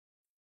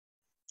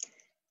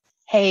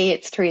Hey,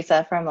 it's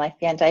Teresa from Life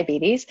Beyond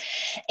Diabetes.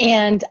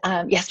 And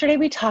yesterday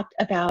we talked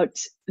about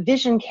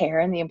vision care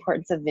and the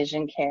importance of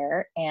vision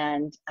care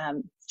and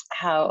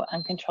how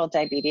uncontrolled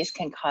diabetes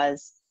can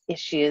cause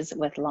issues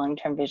with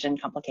long-term vision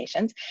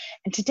complications.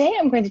 And today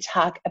I'm going to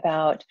talk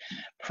about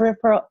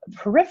peripheral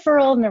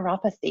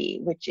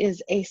neuropathy, which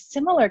is a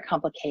similar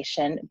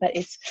complication, but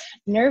it's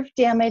nerve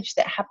damage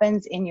that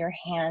happens in your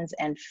hands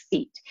and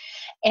feet.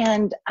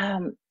 And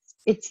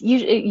it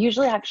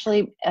usually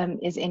actually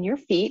is in your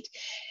feet.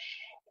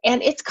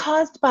 And it's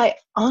caused by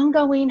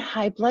ongoing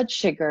high blood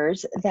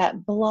sugars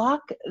that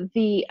block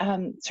the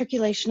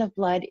circulation of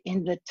blood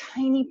in the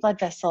tiny blood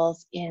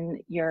vessels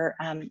in your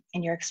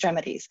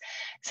extremities.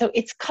 So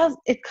it's called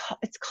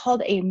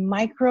a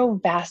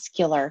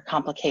microvascular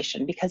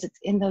complication because it's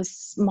in those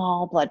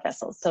small blood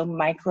vessels. So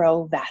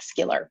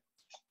microvascular.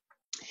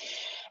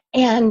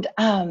 And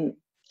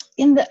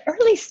in the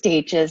early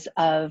stages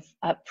of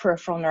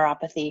peripheral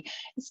neuropathy,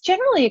 it's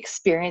generally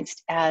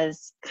experienced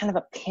as kind of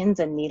a pins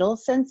and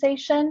needles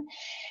sensation,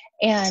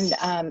 and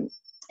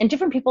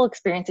different people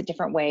experience it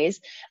different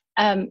ways.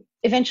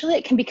 Eventually,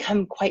 it can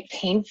become quite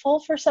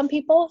painful for some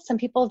people. Some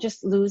people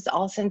just lose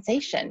all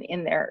sensation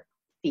in their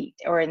feet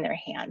or in their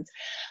hands,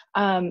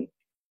 and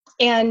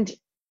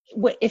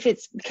if it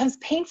becomes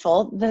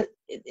painful,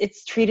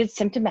 it's treated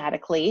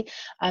symptomatically,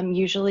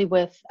 usually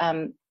with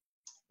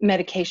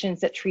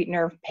medications that treat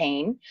nerve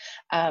pain,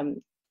 so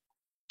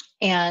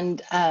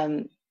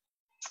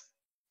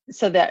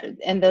that,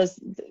 and those,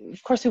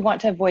 of course, we want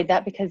to avoid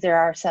that because there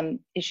are some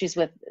issues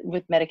with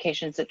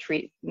medications that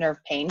treat nerve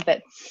pain,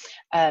 but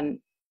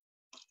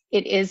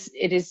it is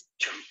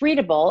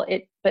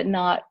treatable, but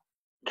not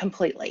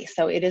completely.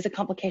 So it is a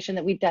complication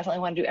that we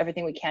definitely want to do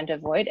everything we can to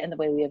avoid, and the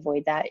way we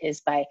avoid that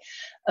is by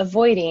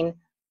avoiding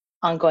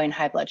ongoing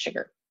high blood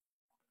sugar.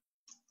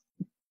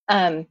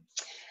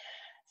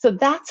 So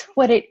that's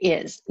what it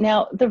is.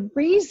 Now, the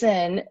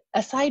reason,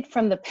 aside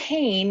from the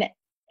pain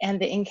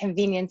and the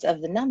inconvenience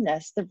of the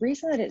numbness, the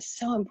reason that it's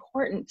so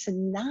important to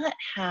not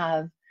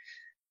have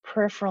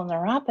peripheral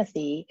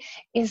neuropathy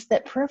is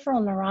that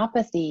peripheral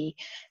neuropathy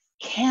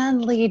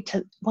can lead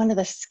to one of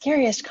the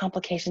scariest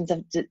complications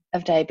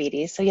of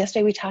diabetes. So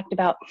yesterday we talked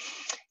about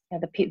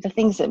the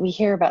things that we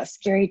hear about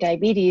scary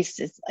diabetes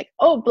is like,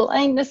 oh,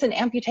 blindness and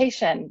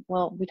amputation.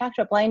 Well, we talked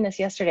about blindness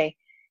yesterday.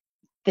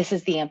 This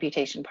is the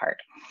amputation part.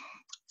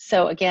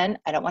 So again,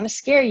 I don't want to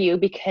scare you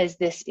because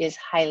this is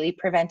highly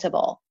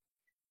preventable.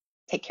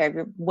 Take care of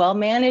your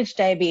well-managed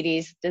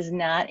diabetes does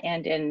not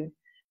end in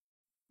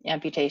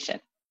amputation,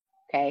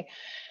 okay?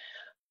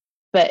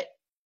 But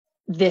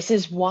this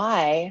is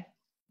why,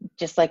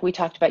 just like we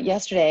talked about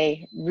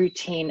yesterday,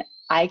 routine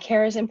eye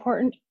care is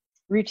important,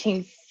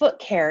 routine foot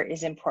care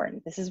is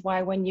important. This is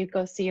why when you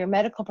go see your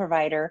medical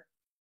provider,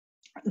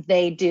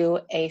 they do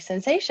a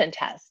sensation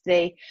test.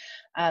 They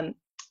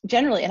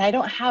generally, and I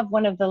don't have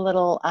one of the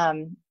little,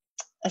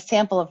 a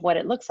sample of what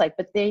it looks like,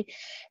 but they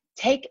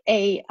take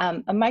a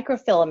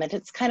microfilament.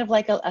 It's kind of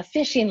like a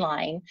fishing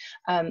line,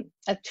 a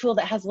tool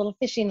that has a little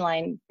fishing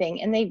line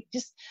thing. And they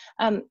just,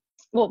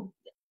 well,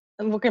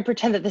 we're going to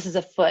pretend that this is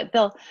a foot.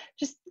 They'll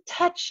just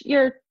touch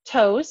your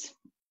toes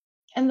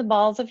and the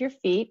balls of your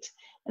feet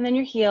and then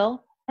your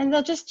heel, and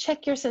they'll just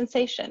check your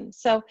sensation.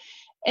 So,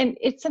 and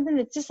it's something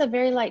that's just a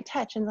very light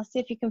touch, and they'll see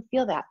if you can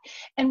feel that.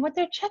 And what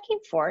they're checking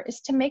for is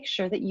to make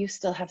sure that you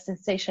still have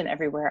sensation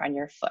everywhere on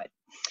your foot.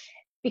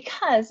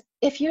 Because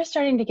if you're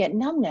starting to get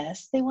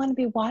numbness, they want to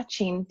be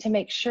watching to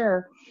make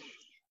sure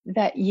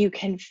that you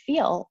can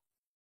feel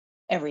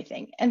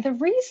everything. And the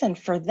reason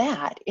for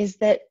that is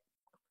that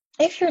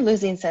if you're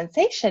losing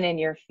sensation in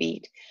your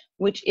feet,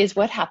 which is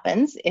what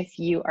happens if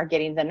you are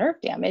getting the nerve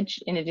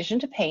damage, in addition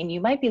to pain, you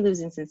might be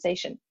losing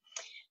sensation.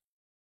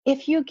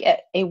 If you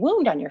get a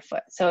wound on your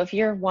foot, so if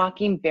you're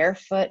walking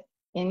barefoot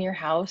in your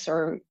house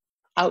or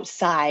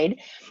outside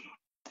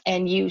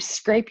and you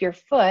scrape your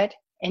foot,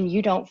 and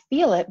you don't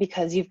feel it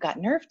because you've got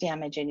nerve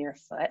damage in your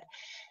foot,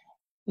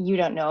 you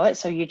don't know it.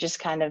 So you just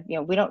kind of,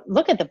 we don't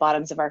look at the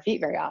bottoms of our feet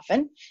very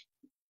often.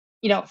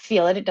 You don't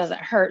feel it. It doesn't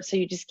hurt. So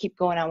you just keep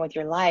going on with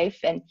your life.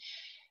 And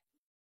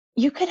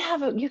you could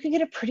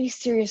get a pretty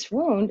serious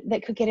wound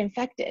that could get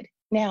infected.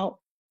 Now,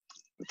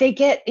 they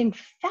get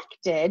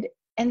infected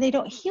and they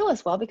don't heal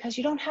as well because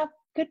you don't have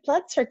good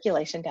blood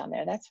circulation down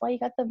there. That's why you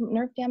got the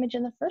nerve damage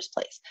in the first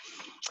place.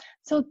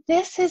 So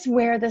this is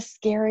where the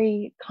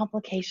scary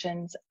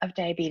complications of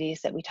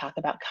diabetes that we talk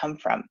about come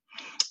from.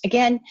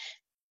 Again,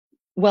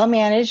 well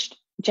managed,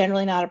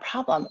 generally not a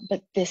problem,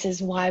 but this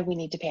is why we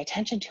need to pay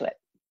attention to it.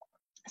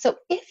 So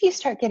if you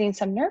start getting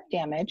some nerve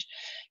damage,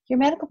 your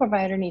medical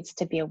provider needs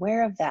to be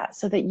aware of that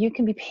so that you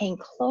can be paying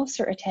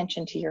closer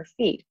attention to your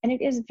feet. And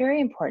it is very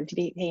important to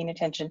be paying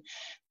attention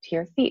to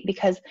your feet,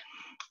 because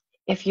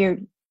if you're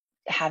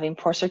having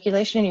poor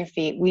circulation in your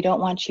feet, we don't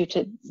want you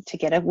to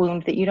get a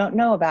wound that you don't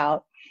know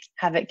about,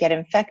 have it get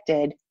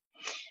infected,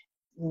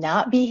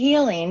 not be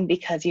healing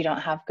because you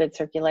don't have good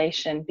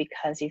circulation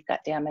because you've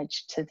got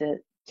damage to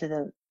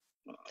the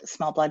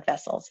small blood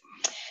vessels.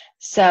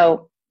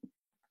 So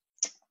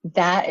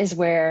that is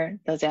where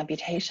those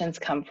amputations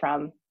come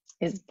from.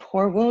 is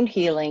poor wound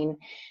healing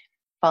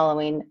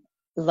following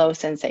low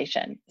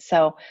sensation.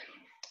 So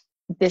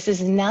this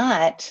is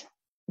not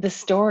the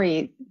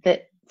story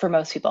that for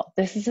most people.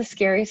 This is a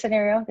scary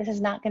scenario. This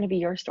is not going to be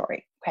your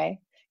story, okay?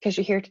 Because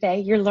you're here today,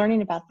 you're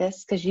learning about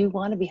this because you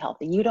want to be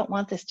healthy. You don't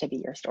want this to be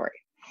your story.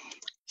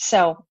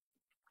 So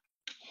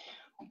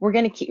we're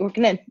going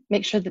to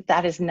make sure that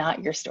that is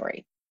not your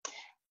story.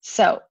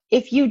 So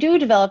if you do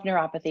develop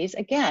neuropathies,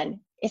 again,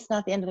 it's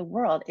not the end of the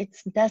world. It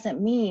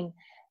doesn't mean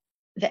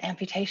the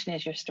amputation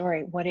is your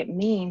story. What it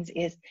means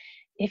is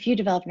if you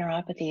develop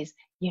neuropathies,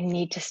 you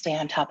need to stay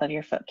on top of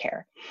your foot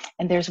care.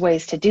 And there's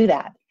ways to do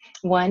that.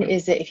 One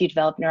is that if you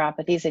develop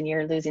neuropathies and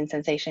you're losing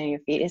sensation in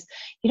your feet, is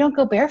you don't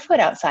go barefoot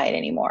outside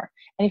anymore.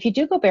 And if you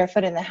do go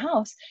barefoot in the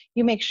house,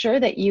 you make sure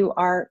that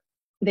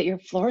that your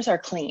floors are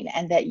clean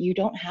and that you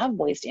don't have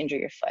ways to injure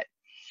your foot.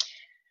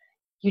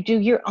 You do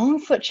your own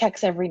foot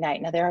checks every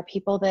night. Now, there are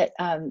people that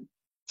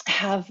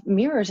have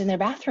mirrors in their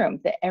bathroom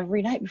that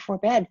every night before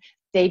bed,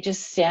 they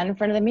just stand in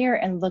front of the mirror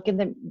and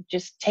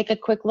just take a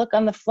quick look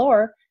on the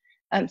floor.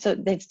 So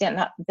they stand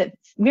up, the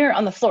mirror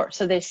on the floor.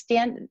 So they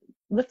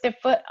lift their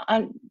foot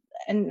on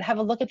and have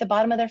a look at the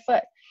bottom of their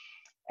foot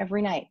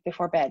every night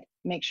before bed.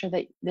 Make sure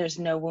that there's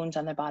no wounds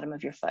on the bottom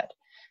of your foot.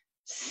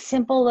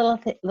 Simple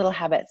little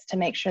habits to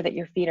make sure that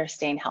your feet are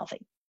staying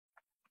healthy.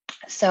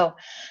 So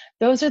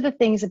those are the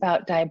things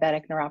about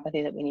diabetic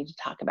neuropathy that we need to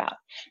talk about.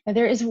 Now,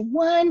 there is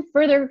one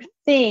further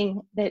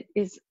thing that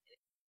is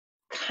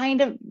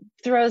kind of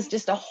throws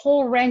just a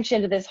whole wrench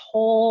into this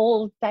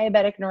whole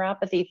diabetic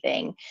neuropathy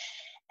thing.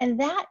 And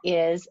that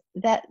is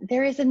that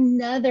there is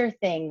another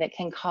thing that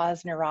can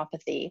cause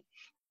neuropathy,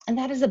 and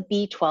that is a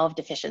B12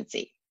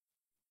 deficiency.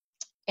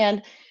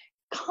 And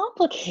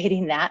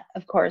complicating that,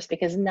 of course,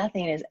 because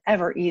nothing is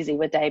ever easy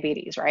with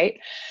diabetes, right?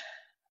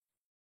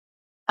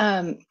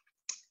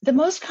 The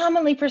most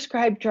commonly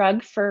prescribed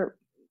drug for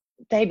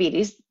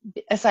diabetes,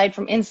 aside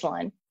from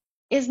insulin,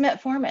 is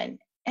metformin.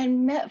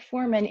 And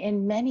metformin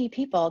in many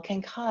people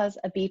can cause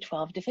a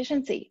B12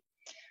 deficiency.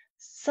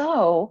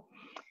 So,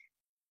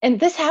 and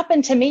this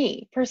happened to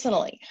me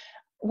personally.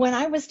 When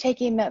I was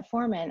taking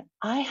metformin,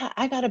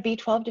 I got a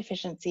B12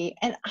 deficiency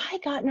and I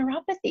got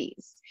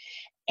neuropathies.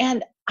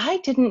 And I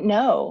didn't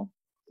know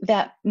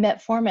that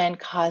metformin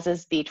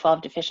causes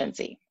B12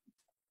 deficiency.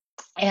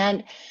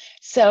 And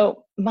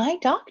so my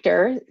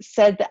doctor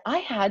said that I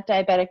had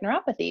diabetic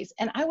neuropathies.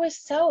 And I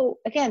was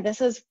again,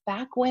 this is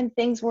back when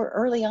things were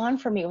early on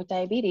for me with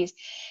diabetes.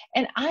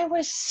 And I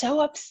was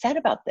so upset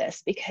about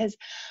this because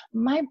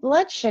my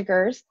blood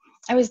sugars,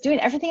 I was doing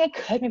everything I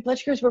could. My blood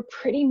sugars were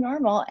pretty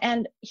normal.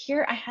 And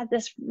here I had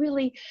this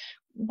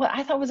what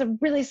I thought was a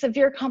really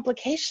severe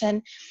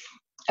complication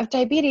of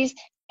diabetes.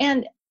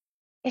 And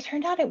it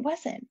turned out it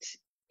wasn't.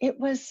 It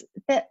was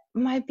that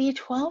my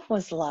B12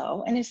 was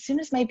low. And as soon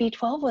as my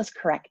B12 was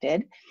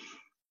corrected,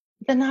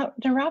 the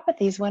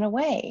neuropathies went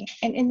away.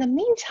 And in the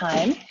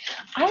meantime,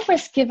 I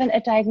was given a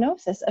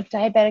diagnosis of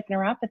diabetic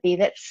neuropathy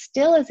that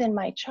still is in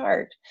my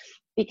chart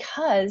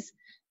because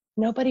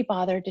nobody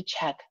bothered to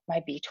check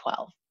my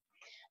B12.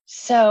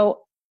 So,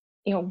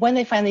 when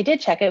they finally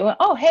did check it, went,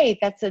 oh, hey,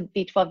 that's a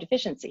B12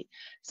 deficiency.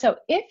 So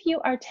if you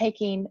are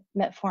taking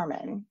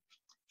metformin,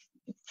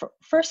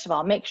 first of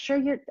all, make sure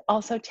you're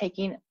also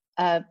taking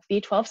a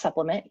B12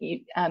 supplement.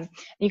 You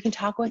can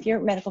talk with your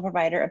medical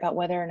provider about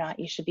whether or not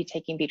you should be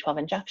taking B12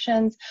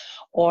 injections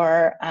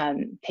or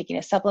taking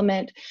a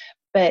supplement.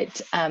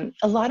 But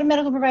a lot of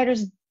medical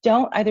providers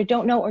either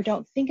don't know or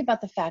don't think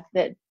about the fact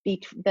that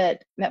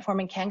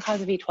metformin can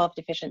cause a B12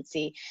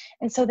 deficiency.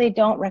 And so they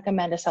don't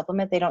recommend a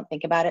supplement. They don't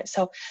think about it.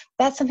 So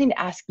that's something to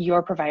ask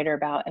your provider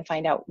about and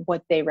find out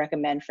what they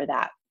recommend for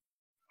that.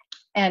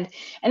 And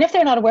if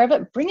they're not aware of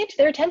it, bring it to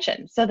their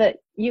attention so that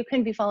you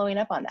can be following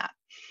up on that.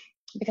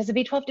 Because the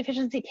B12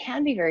 deficiency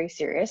can be very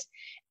serious.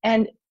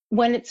 And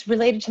when it's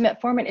related to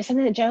metformin, it's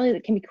something that generally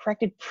can be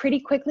corrected pretty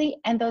quickly,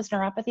 and those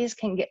neuropathies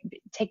can get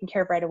taken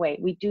care of right away.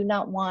 We do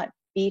not want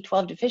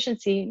B12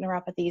 deficiency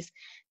neuropathies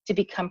to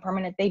become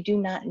permanent. They do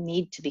not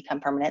need to become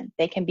permanent.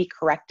 They can be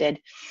corrected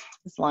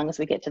as long as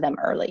we get to them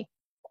early.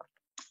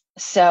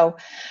 So,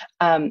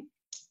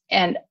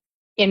 and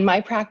in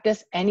my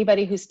practice,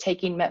 anybody who's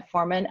taking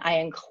metformin, I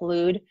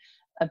include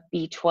a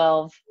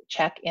B12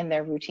 check in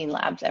their routine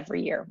labs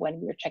every year. When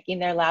we're checking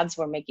their labs,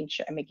 we're making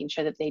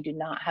sure that they do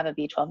not have a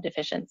B12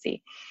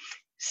 deficiency.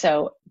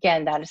 So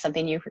again, that is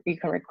something you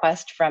can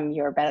request from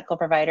your medical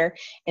provider.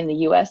 In the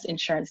US,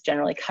 insurance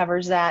generally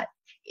covers that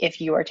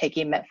if you are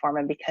taking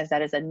metformin, because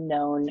that is a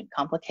known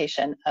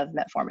complication of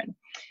metformin.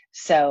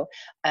 So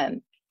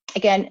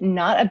again,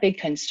 not a big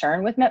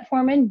concern with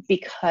metformin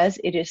because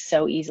it is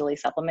so easily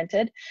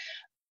supplemented,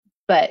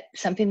 but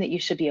something that you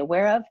should be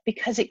aware of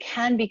because it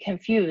can be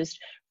confused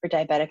for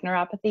diabetic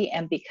neuropathy.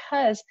 And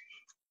because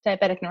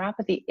diabetic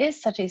neuropathy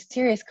is such a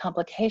serious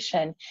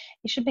complication,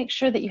 you should make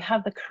sure that you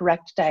have the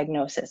correct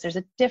diagnosis. There's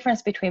a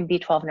difference between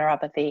B12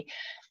 neuropathy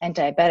and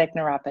diabetic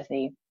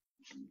neuropathy.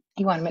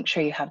 You want to make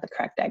sure you have the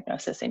correct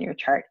diagnosis in your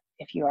chart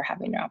if you are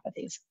having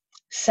neuropathies.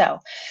 So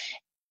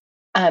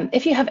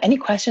If you have any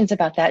questions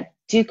about that,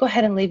 do go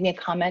ahead and leave me a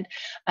comment.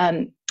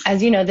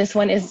 As you know, this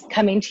one is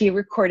coming to you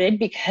recorded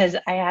because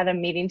I had a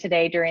meeting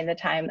today during the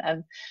time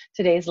of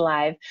today's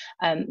live.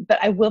 But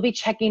I will be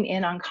checking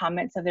in on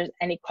comments. If there's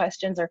any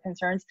questions or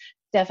concerns,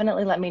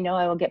 definitely let me know.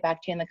 I will get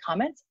back to you in the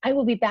comments. I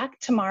will be back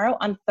tomorrow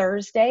on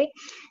Thursday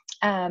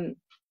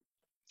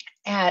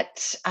at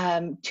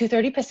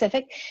 2:30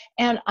 Pacific,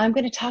 and I'm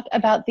going to talk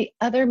about the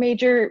other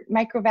major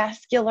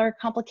microvascular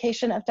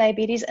complication of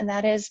diabetes, and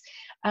that is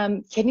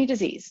kidney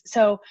disease.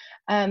 So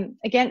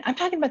again, I'm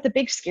talking about the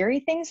big scary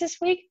things this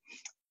week.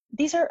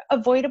 These are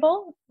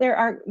avoidable. There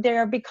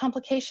are big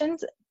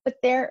complications, but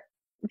they're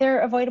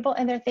avoidable,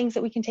 and they're things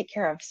that we can take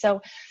care of.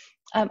 So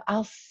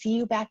I'll see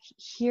you back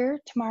here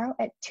tomorrow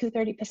at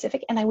 2:30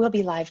 Pacific, and I will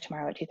be live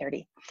tomorrow at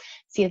 2:30.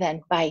 See you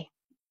then. Bye.